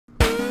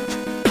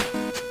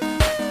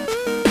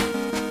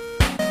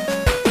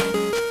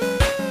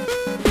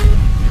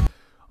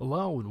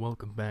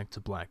welcome back to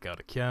Blackout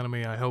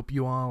Academy. I hope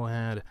you all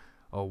had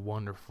a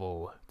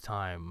wonderful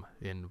time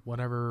in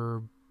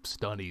whatever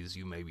studies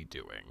you may be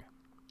doing.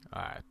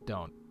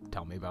 Don't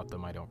tell me about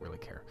them, I don't really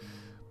care.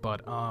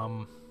 But,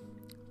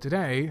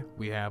 today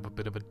we have a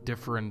bit of a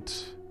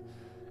different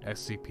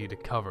SCP to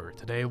cover.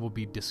 Today we'll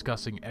be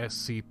discussing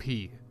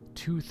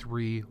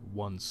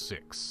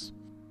SCP-2316.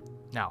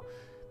 Now,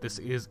 this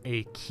is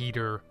a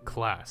Keter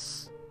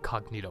class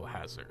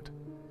cognitohazard.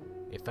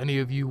 If any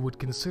of you would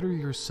consider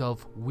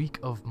yourself weak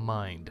of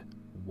mind,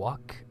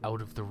 walk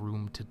out of the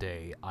room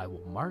today. I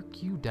will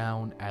mark you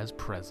down as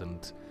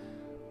present,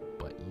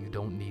 but you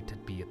don't need to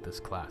be at this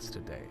class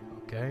today,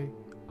 okay?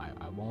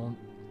 I won't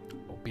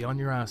be on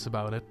your ass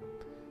about it.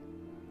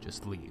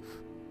 Just leave,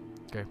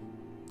 okay?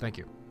 Thank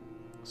you.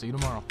 See you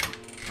tomorrow.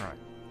 Alright.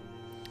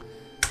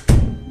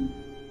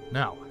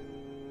 Now,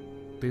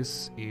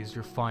 this is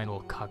your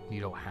final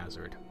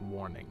cognitohazard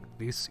warning.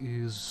 This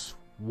is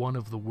one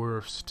of the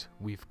worst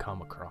we've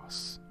come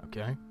across,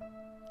 okay?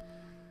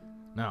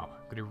 Now,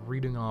 I'm going to be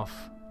reading off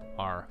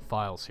our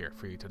files here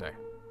for you today,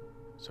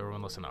 so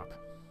everyone listen up.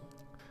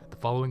 The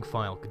following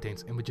file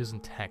contains images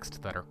and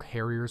text that are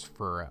carriers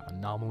for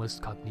anomalous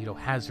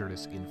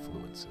cognitohazardous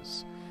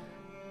influences.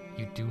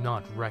 You do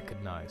not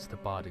recognize the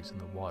bodies in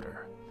the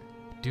water.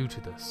 Due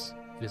to this,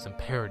 it is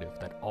imperative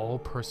that all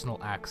personal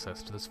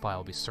access to this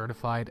file be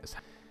certified as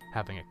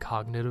having a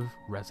cognitive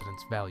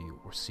resonance value,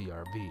 or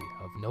CRV,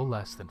 of no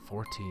less than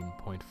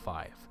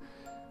 14.5.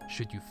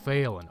 Should you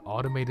fail an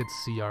automated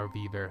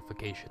CRV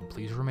verification,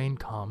 please remain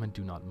calm and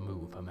do not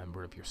move. A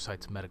member of your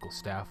site's medical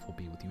staff will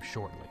be with you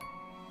shortly.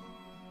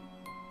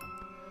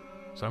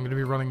 So I'm going to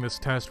be running this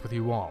test with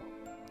you all.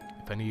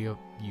 If any of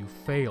you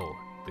fail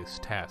this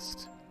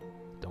test,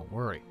 don't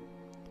worry.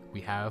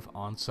 We have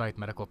on-site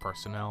medical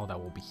personnel that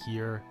will be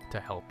here to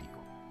help you.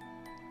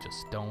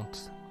 Just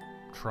don't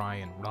try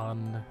and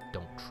run,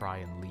 don't try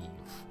and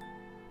leave.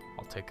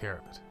 I'll take care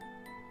of it.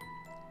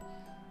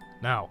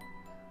 Now,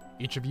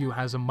 each of you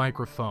has a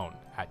microphone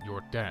at your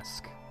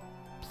desk.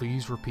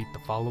 Please repeat the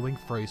following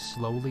phrase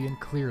slowly and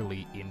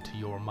clearly into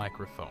your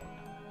microphone.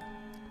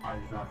 I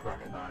do not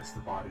recognize the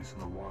bodies in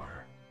the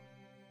water.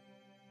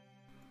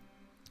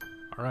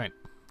 Alright,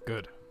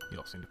 good. You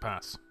all seem to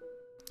pass.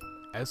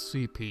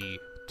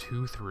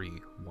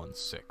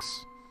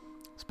 SCP-2316.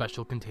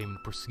 Special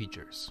Containment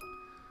Procedures.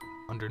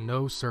 Under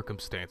no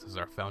circumstances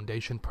are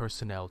Foundation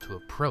personnel to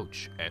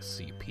approach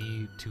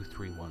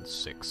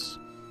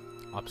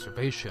SCP-2316.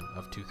 Observation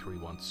of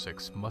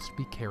 2316 must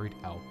be carried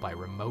out by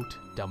remote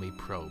dummy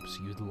probes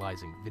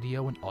utilizing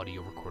video and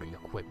audio recording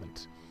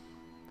equipment.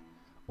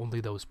 Only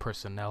those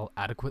personnel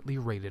adequately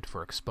rated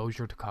for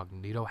exposure to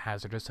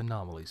cognitohazardous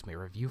anomalies may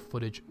review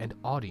footage and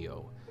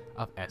audio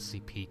of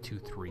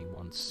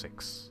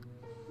SCP-2316.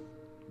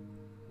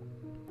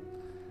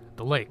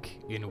 The lake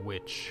in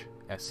which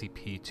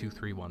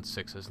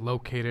SCP-2316 is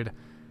located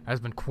has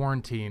been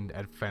quarantined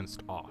and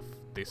fenced off.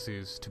 This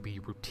is to be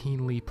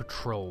routinely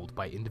patrolled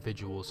by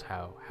individuals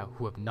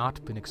who have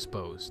not been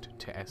exposed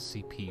to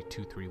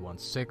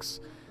SCP-2316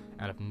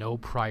 and have no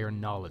prior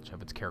knowledge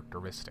of its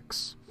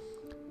characteristics.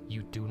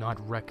 You do not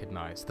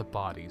recognize the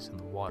bodies in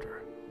the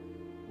water.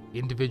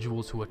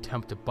 Individuals who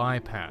attempt to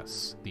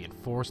bypass the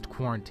enforced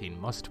quarantine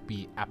must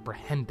be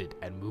apprehended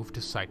and moved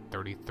to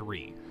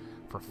Site-33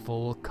 for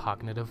full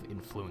cognitive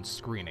influence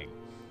screening.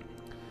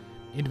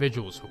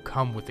 Individuals who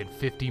come within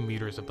 50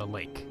 meters of the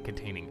lake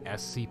containing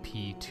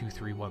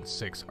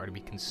SCP-2316 are to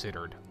be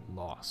considered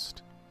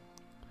lost.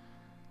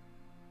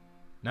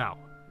 Now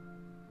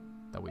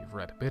that we've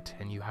read a bit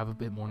and you have a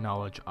bit more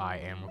knowledge, I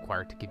am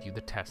required to give you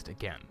the test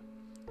again.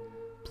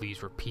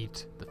 Please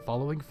repeat the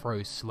following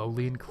phrase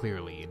slowly and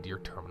clearly into your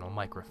terminal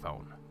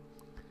microphone.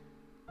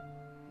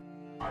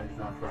 I do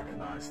not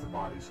recognize the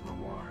bodies in the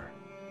water.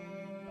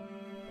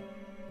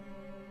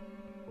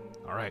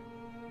 Alright,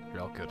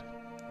 you're all good.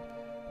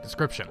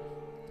 Description: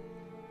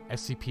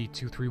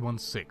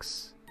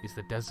 SCP-2316 is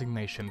the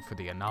designation for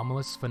the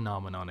anomalous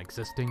phenomenon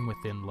existing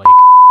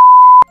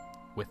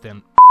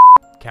within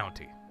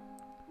County.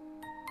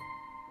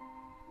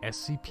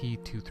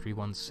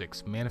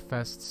 SCP-2316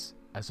 manifests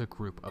as a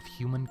group of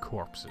human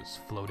corpses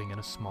floating in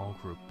a small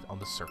group on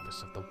the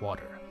surface of the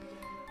water.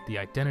 The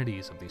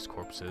identities of these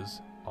corpses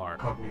are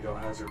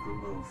Cognitohazard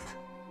removed.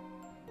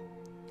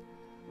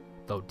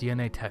 Though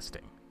DNA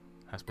testing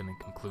has been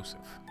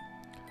inconclusive.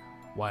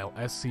 While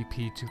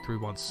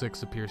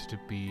SCP-2316 appears to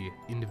be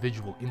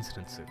individual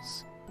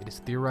instances, it is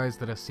theorized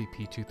that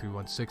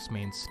SCP-2316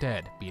 may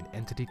instead be an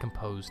entity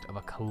composed of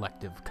a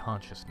collective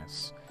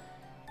consciousness.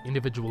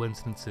 Individual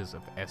instances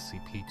of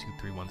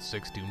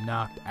SCP-2316 do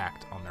not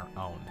act on their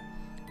own,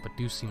 but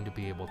do seem to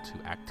be able to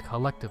act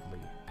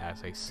collectively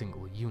as a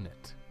single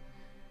unit.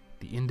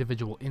 The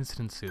individual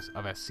instances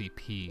of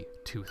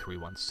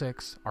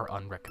SCP-2316 are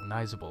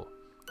unrecognizable,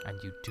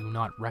 and you do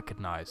not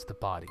recognize the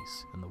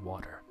bodies in the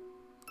water.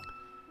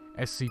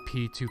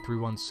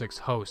 SCP-2316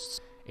 hosts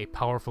a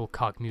powerful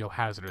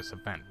cognitohazardous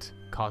event,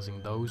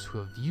 causing those who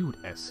have viewed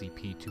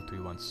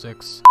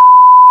SCP-2316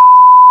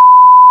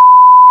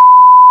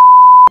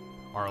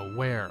 are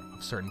aware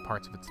of certain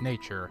parts of its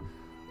nature,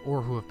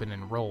 or who have been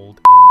enrolled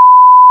in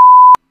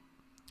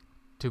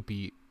to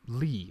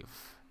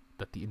believe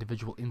that the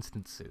individual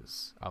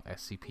instances of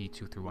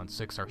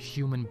SCP-2316 are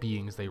human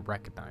beings they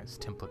recognize,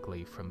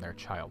 typically from their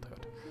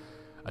childhood.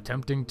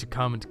 Attempting to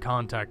come into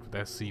contact with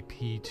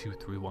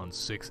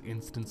SCP-2316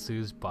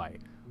 instances by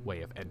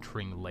way of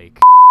entering Lake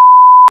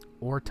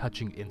or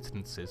touching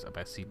instances of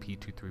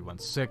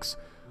SCP-2316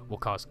 will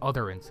cause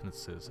other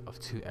instances of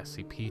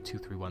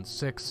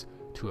SCP-2316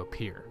 to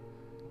appear.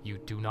 You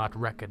do not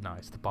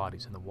recognize the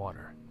bodies in the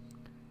water.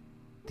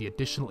 The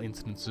additional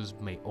instances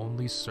may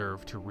only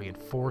serve to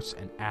reinforce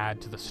and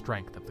add to the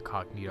strength of the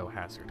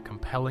cognitohazard,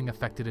 compelling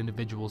affected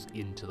individuals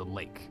into the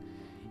lake.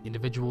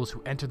 Individuals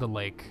who enter the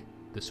lake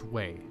this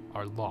way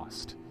are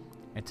lost,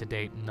 and to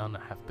date none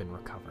have been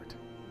recovered.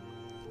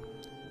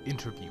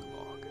 Interview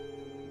log.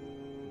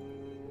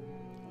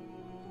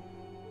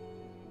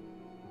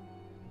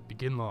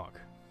 Begin log.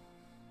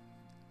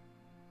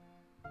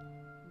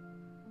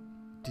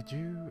 Did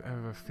you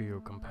ever feel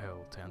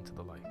compelled to enter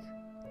the lake?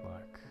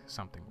 Like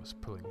something was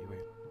pulling you in?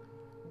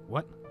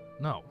 What?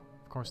 No,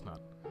 of course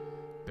not.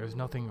 There's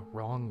nothing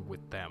wrong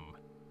with them.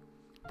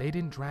 They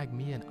didn't drag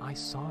me in. I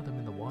saw them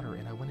in the water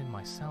and I went in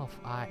myself.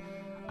 I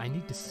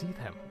need to see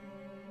them.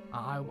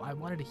 I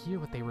wanted to hear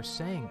what they were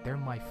saying. They're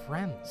my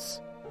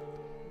friends.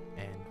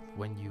 And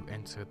when you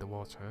entered the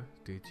water,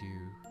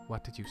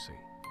 what did you see?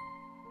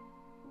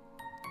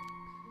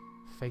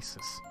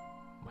 Faces.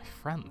 My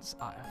friends.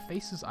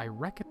 Faces I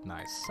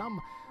recognized.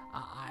 Some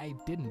I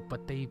didn't,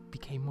 but they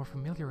became more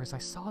familiar as I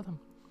saw them.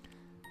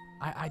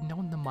 I'd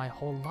known them my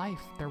whole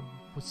life. There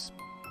was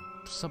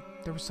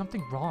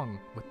something wrong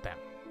with them.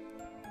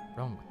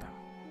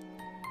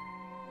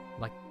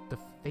 Like the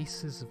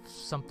faces of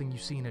something you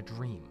see in a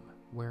dream,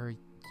 where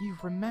you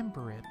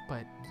remember it,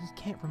 but you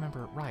can't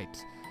remember it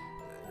right.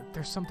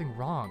 There's something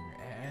wrong,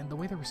 and the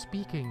way they were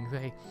speaking,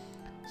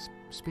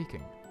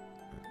 speaking.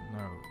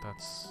 No,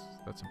 that's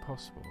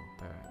impossible.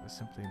 They're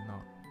simply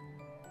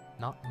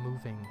not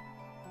moving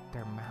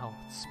their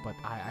mouths, but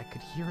I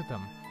could hear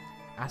them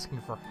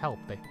asking for help.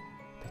 They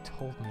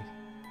told me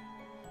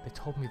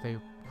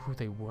who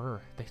they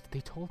were. They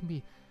told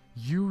me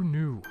you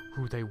knew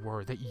who they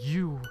were, that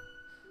you...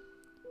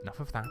 Enough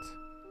of that.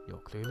 You're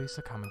clearly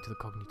succumbing to the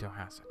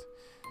cognitohazard.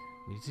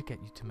 We need to get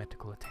you to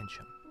medical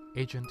attention.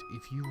 Agent,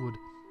 if you would...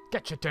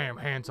 Get your damn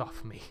hands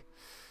off me!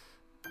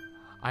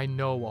 I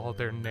know all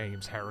their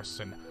names,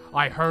 Harrison.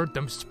 I heard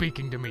them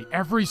speaking to me,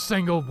 every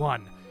single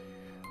one!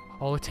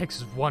 All it takes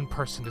is one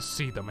person to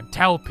see them and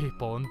tell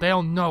people, and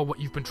they'll know what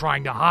you've been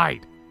trying to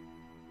hide!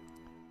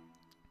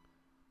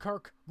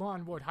 Kirk,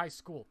 Lawnwood High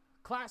School,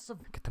 class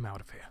of... Get them out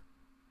of here.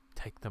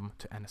 Take them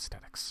to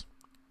anesthetics.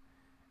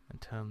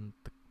 And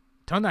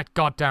turn that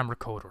goddamn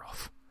recorder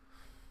off.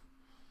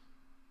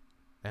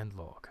 End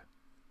log.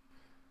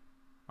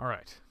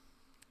 Alright.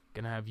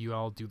 Gonna have you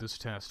all do this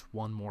test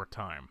one more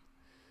time.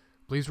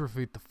 Please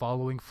repeat the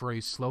following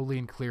phrase slowly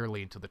and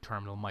clearly into the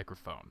terminal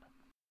microphone.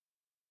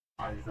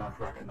 I do not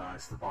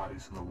recognize the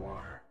bodies in the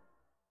water.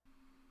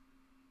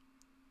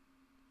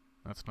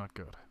 That's not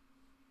good.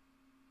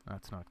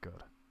 That's not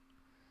good.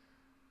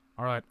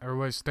 Alright,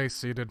 everybody stay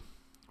seated.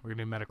 We're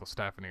gonna need medical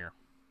staff in here.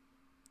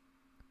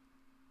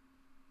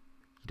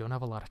 You don't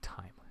have a lot of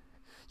time.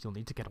 You'll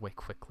need to get away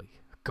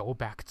quickly. Go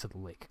back to the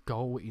lake.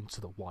 Go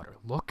into the water.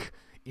 Look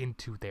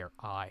into their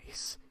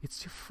eyes.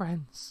 It's your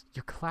friends,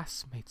 your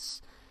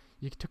classmates.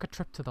 You took a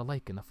trip to the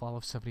lake in the fall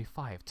of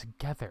 '75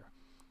 together.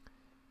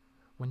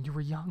 When you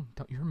were young,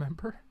 don't you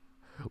remember?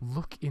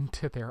 Look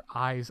into their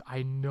eyes.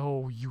 I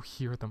know you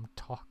hear them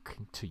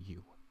talking to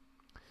you.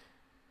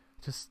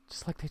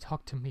 Just like they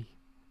talk to me.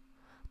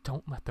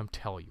 Don't let them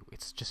tell you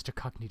it's just a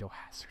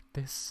cognitohazard.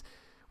 This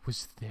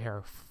was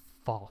their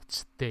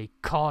fault. They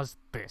caused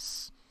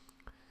this.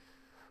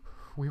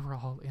 We were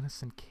all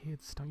innocent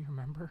kids, don't you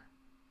remember?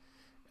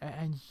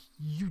 And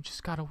you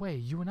just got away,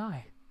 you and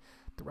I.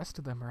 The rest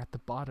of them are at the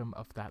bottom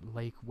of that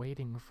lake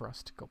waiting for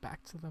us to go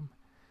back to them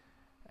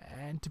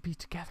and to be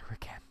together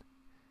again.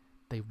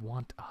 They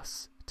want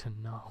us to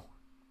know.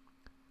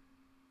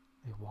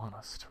 They want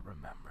us to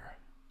remember.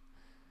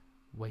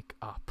 Wake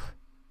up.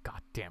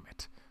 God damn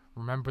it.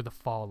 Remember the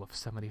fall of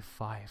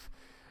 '75.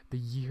 The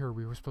year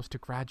we were supposed to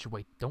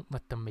graduate. Don't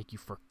let them make you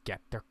forget.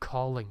 They're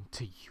calling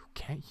to you.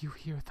 Can't you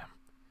hear them?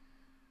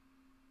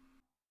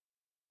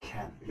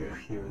 Can't you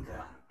hear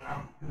them?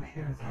 Can't you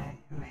hear them?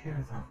 You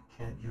hear them?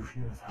 Can't you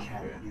hear them?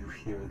 Can't you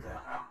hear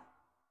them?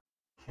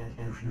 Can't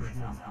you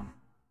hear them?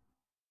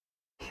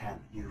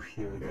 Can't you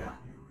hear them?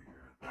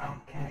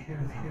 Can't you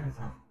hear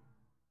them?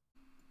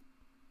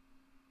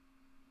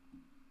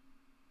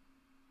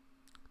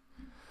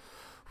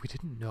 We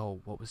didn't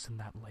know what was in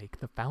that lake.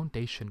 The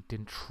Foundation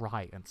didn't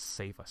try and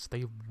save us.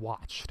 They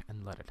watched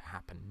and let it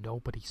happen.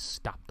 Nobody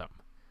stopped them.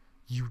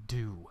 You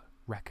do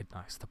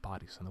recognize the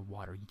bodies in the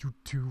water. You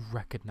do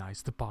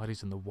recognize the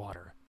bodies in the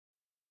water.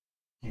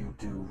 You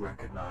do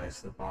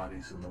recognize the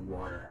bodies in the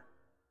water.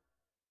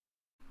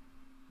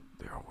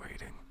 They're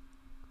waiting.